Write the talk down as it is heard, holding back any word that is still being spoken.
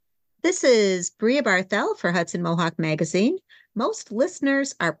This is Bria Barthel for Hudson Mohawk Magazine. Most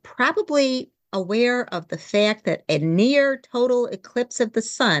listeners are probably aware of the fact that a near total eclipse of the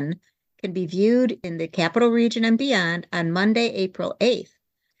sun can be viewed in the capital region and beyond on Monday, April 8th.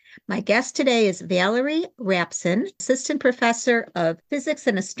 My guest today is Valerie Rapson, Assistant Professor of Physics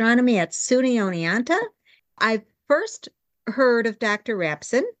and Astronomy at SUNY Oneonta. I first heard of Dr.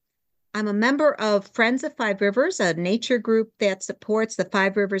 Rapson. I'm a member of Friends of Five Rivers, a nature group that supports the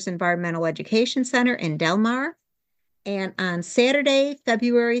Five Rivers Environmental Education Center in Del Mar. And on Saturday,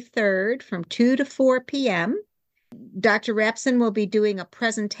 February 3rd, from 2 to 4 p.m., Dr. Rapson will be doing a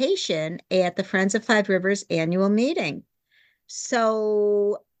presentation at the Friends of Five Rivers annual meeting.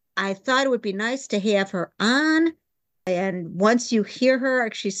 So I thought it would be nice to have her on. And once you hear her,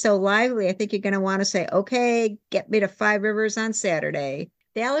 she's so lively, I think you're going to want to say, okay, get me to Five Rivers on Saturday.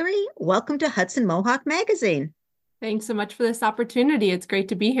 Valerie, welcome to Hudson Mohawk Magazine. Thanks so much for this opportunity. It's great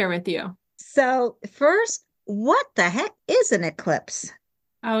to be here with you. So first, what the heck is an eclipse?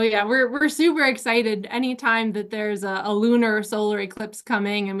 Oh yeah, we're super excited anytime that there's a lunar or solar eclipse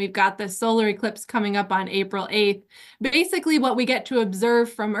coming, and we've got this solar eclipse coming up on April 8th. Basically, what we get to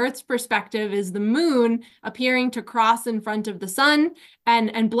observe from Earth's perspective is the moon appearing to cross in front of the sun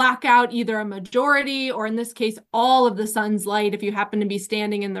and block out either a majority, or in this case, all of the sun's light if you happen to be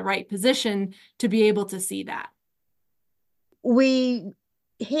standing in the right position to be able to see that. We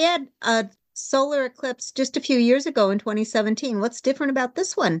had a solar eclipse just a few years ago in 2017. What's different about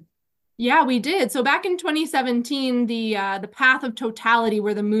this one? Yeah, we did. So back in 2017, the path of totality,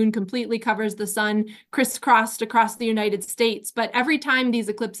 where the moon completely covers the sun, crisscrossed across the United States. But every time these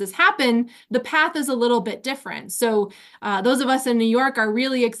eclipses happen, the path is a little bit different. So those of us in New York are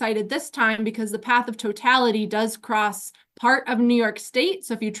really excited this time because the path of totality does cross part of New York State.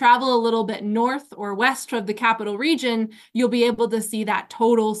 So if you travel a little bit north or west of the capital region, you'll be able to see that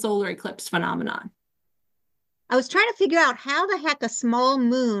total solar eclipse phenomenon. I was trying to figure out how the heck a small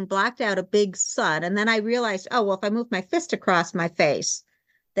moon blocked out a big sun. And then I realized, oh, well, if I move my fist across my face,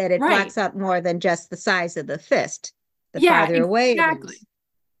 that it Right. blocks out more than just the size of the fist, the Yeah, farther away it exactly. is.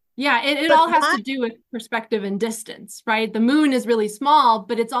 Yeah, it But all has why? to do with perspective and distance, right? The moon is really small,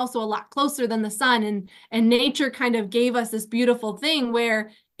 but it's also a lot closer than the sun. And nature kind of gave us this beautiful thing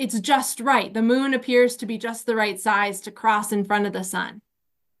where it's just right. The moon appears to be just the right size to cross in front of the sun.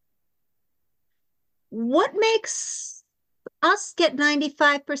 What makes us get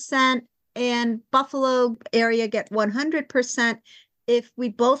 95% and Buffalo area get 100% if we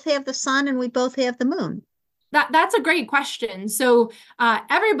both have the sun and we both have the moon? That's a great question. So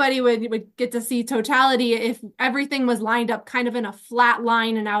everybody would get to see totality if everything was lined up kind of in a flat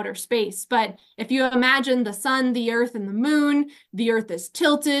line in outer space. But if you imagine the sun, the earth, and the earth is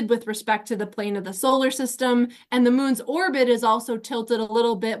tilted with respect to the plane of the solar system, and the moon's orbit is also tilted a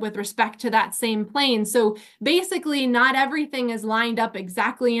little bit with respect to that same plane. So basically, not everything is lined up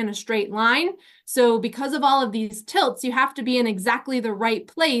exactly in a straight line. So because of all of these tilts, you have to be in exactly the right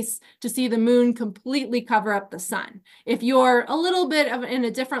place to see the moon completely cover up the sun. If you're a little bit in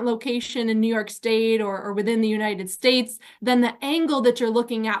a different location in New York State or within the United States, then the angle that you're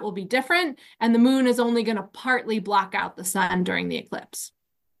looking at will be different, and the moon is only going to partly block out the sun during the eclipse.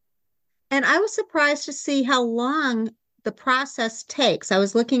 And I was surprised to see how long the process takes. I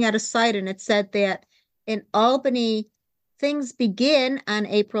was looking at a site and it said that in Albany, things begin on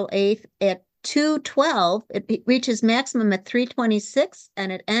April 8th at 2:12. It reaches maximum at 3:26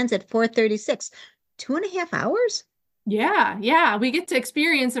 and it ends at 4:36. 2.5 hours? Yeah, we get to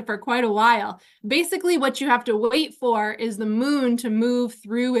experience it for quite a while. Basically, what you have to wait for is the moon to move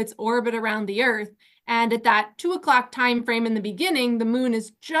through its orbit around the Earth. And at that 2 o'clock time frame in the beginning, the moon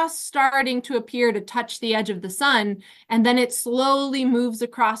is just starting to appear to touch the edge of the sun. And then it slowly moves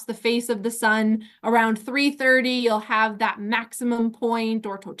across the face of the sun. Around 3:30, you'll have that maximum point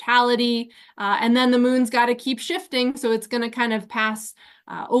or totality. And then the moon's got to keep shifting. So it's going to kind of pass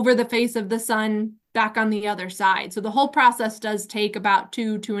over the face of the sun back on the other side. So the whole process does take about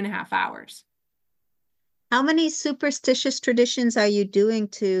 2.5 hours. How many superstitious traditions are you doing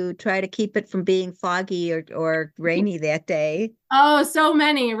to try to keep it from being foggy or rainy that day? Oh, so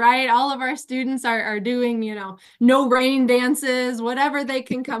many, right? All of our students are doing, no rain dances, whatever they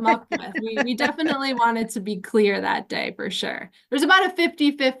can come up with. We definitely wanted to be clear that day for sure. There's about a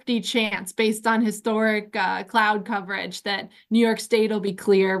 50-50 chance based on historic cloud coverage that New York State will be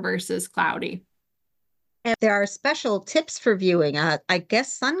clear versus cloudy. And there are special tips for viewing. I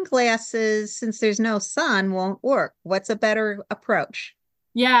guess sunglasses, since there's no sun, won't work. What's a better approach?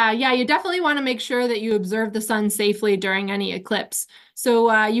 Yeah, you definitely want to make sure that you observe the sun safely during any eclipse.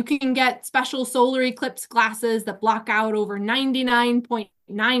 So you can get special solar eclipse glasses that block out over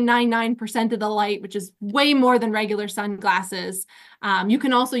 99.999% of the light, which is way more than regular sunglasses. You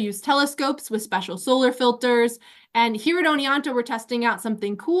can also use telescopes with special solar filters. And here at Oneonta, we're testing out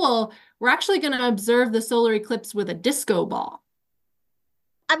something cool. We're actually going to observe the solar eclipse with a disco ball.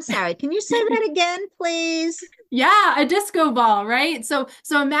 I'm sorry, can you say that again, please? Yeah, a disco ball, right? So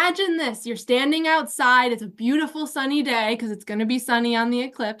imagine this. You're standing outside. It's a beautiful sunny day because it's going to be sunny on the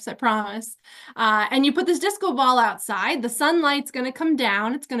eclipse, I promise. And you put this disco ball outside. The sunlight's going to come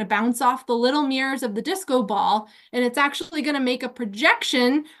down. It's going to bounce off the little mirrors of the disco ball, and it's actually going to make a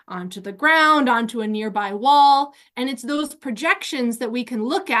projection onto the ground, onto a nearby wall. And it's those projections that we can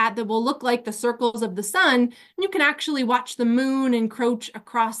look at that will look like the circles of the sun. And you can actually watch the moon encroach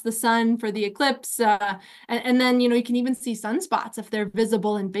across the sun for the eclipse. And then, you can even see sunspots if they're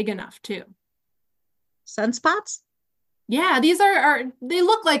visible and big enough too. Sunspots? Yeah, these are they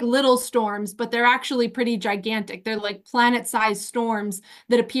look like little storms, but they're actually pretty gigantic. They're like planet-sized storms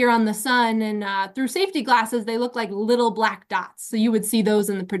that appear on the sun, and through safety glasses, they look like little black dots. So you would see those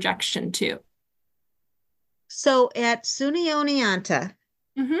in the projection too. So at SUNY Oneonta,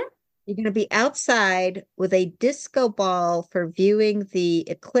 Hmm. you're going to be outside with a disco ball for viewing the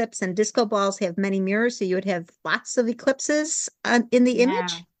eclipse, and disco balls have many mirrors, so you would have lots of eclipses in the Yeah.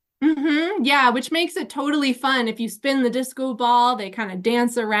 image. Yeah, which makes it totally fun. If you spin the disco ball, they kind of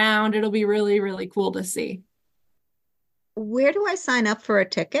dance around. It'll be really, really cool to see. Where do I sign up for a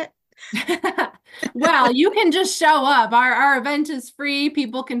ticket? Well, you can just show up. Our event is free.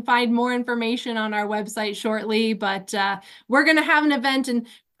 People can find more information on our website shortly, but we're going to have an event in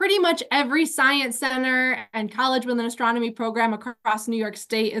pretty much every science center and college with an astronomy program across New York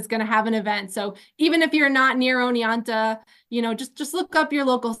State is going to have an event. So even if you're not near Oneonta, just look up your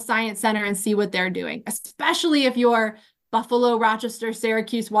local science center and see what they're doing, especially if you're Buffalo, Rochester,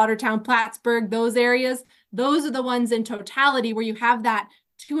 Syracuse, Watertown, Plattsburgh, those areas. Those are the ones in totality where you have that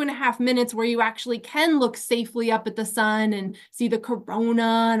 2.5 minutes where you actually can look safely up at the sun and see the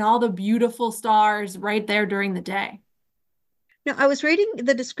corona and all the beautiful stars right there during the day. No, I was reading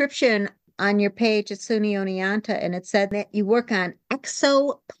the description on your page at SUNY Oneonta, and it said that you work on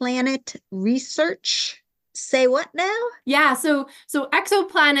exoplanet research. Say what now? Yeah, so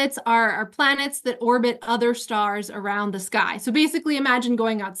exoplanets are planets that orbit other stars around the sky. So basically imagine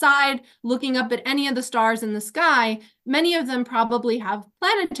going outside, looking up at any of the stars in the sky. Many of them probably have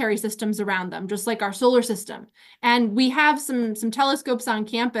planetary systems around them, just like our solar system. And we have some telescopes on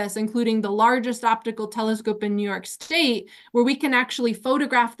campus, including the largest optical telescope in New York State, where we can actually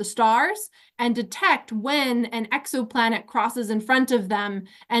photograph the stars and detect when an exoplanet crosses in front of them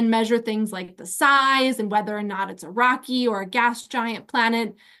and measure things like the size and whether or not it's a rocky or a gas giant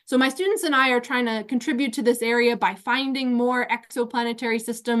planet. So my students and I are trying to contribute to this area by finding more exoplanetary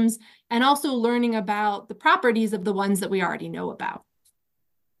systems and also learning about the properties of the ones that we already know about.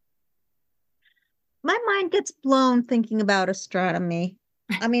 My mind gets blown thinking about astronomy.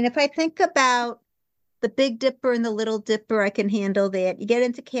 I mean, if I think about the Big Dipper and the Little Dipper, I can handle that. You get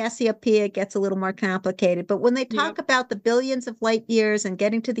into Cassiopeia, it gets a little more complicated. But when they talk Yep. about the billions of light years and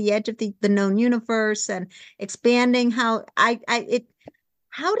getting to the edge of the known universe and expanding how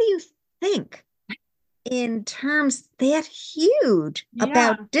do you think in terms that huge Yeah.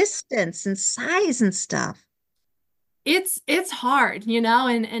 about distance and size and stuff? It's hard,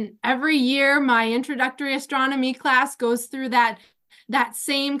 and every year my introductory astronomy class goes through that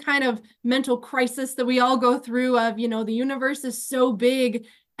same kind of mental crisis that we all go through of, the universe is so big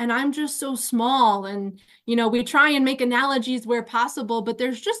and I'm just so small. And, we try and make analogies where possible, but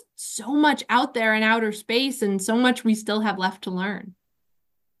there's just so much out there in outer space and so much we still have left to learn.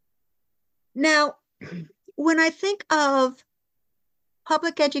 Now, when I think of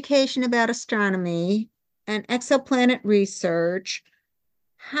public education about astronomy and exoplanet research,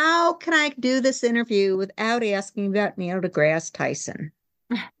 how can I do this interview without asking about Neil deGrasse Tyson?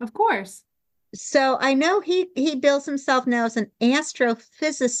 Of course. So I know he bills himself now as an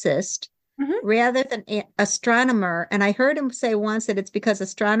astrophysicist Mhm. rather than astronomer, and I heard him say once that it's because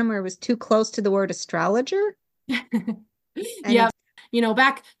astronomer was too close to the word astrologer, and he Yep.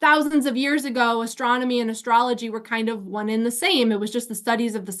 Back thousands of years ago, astronomy and astrology were kind of one in the same. It was just the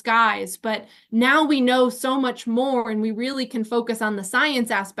studies of the skies. But now we know so much more and we really can focus on the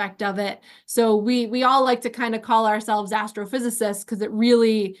science aspect of it. So we all like to kind of call ourselves astrophysicists because it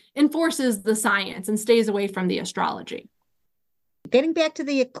really enforces the science and stays away from the astrology. getting back to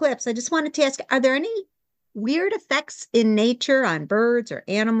the eclipse, I just wanted to ask, are there any weird effects in nature on birds or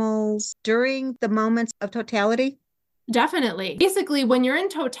animals during the moments of totality? Definitely. Basically, when you're in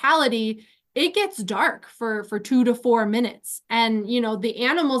totality, it gets dark for 2 to 4 minutes. And, the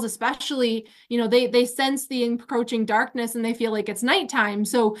animals especially, they sense the encroaching darkness and they feel like it's nighttime.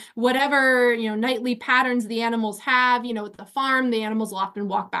 So whatever, nightly patterns the animals have, at the farm, the animals will often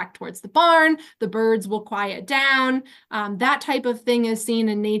walk back towards the barn, the birds will quiet down. That type of thing is seen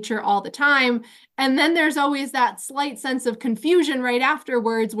in nature all the time. And then there's always that slight sense of confusion right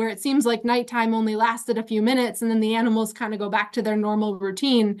afterwards where it seems like nighttime only lasted a few minutes and then the animals kind of go back to their normal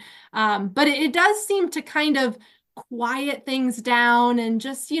routine. But it does seem to kind of quiet things down and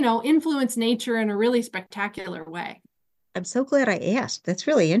just, influence nature in a really spectacular way. I'm so glad I asked. That's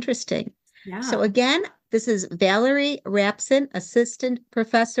really interesting. So Yeah. again, this is Valerie Rapson, Assistant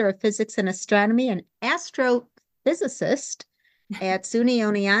Professor of Physics and Astronomy and Astrophysicist at SUNY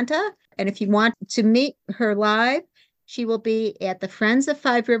Oneonta. And if you want to meet her live, she will be at the Friends of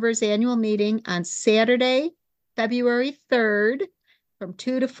Five Rivers annual meeting on Saturday, February 3rd from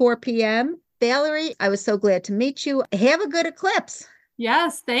 2 to 4 p.m. Valerie, I was so glad to meet you. Have a good eclipse.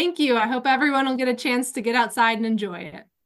 Yes, thank you. I hope everyone will get a chance to get outside and enjoy it.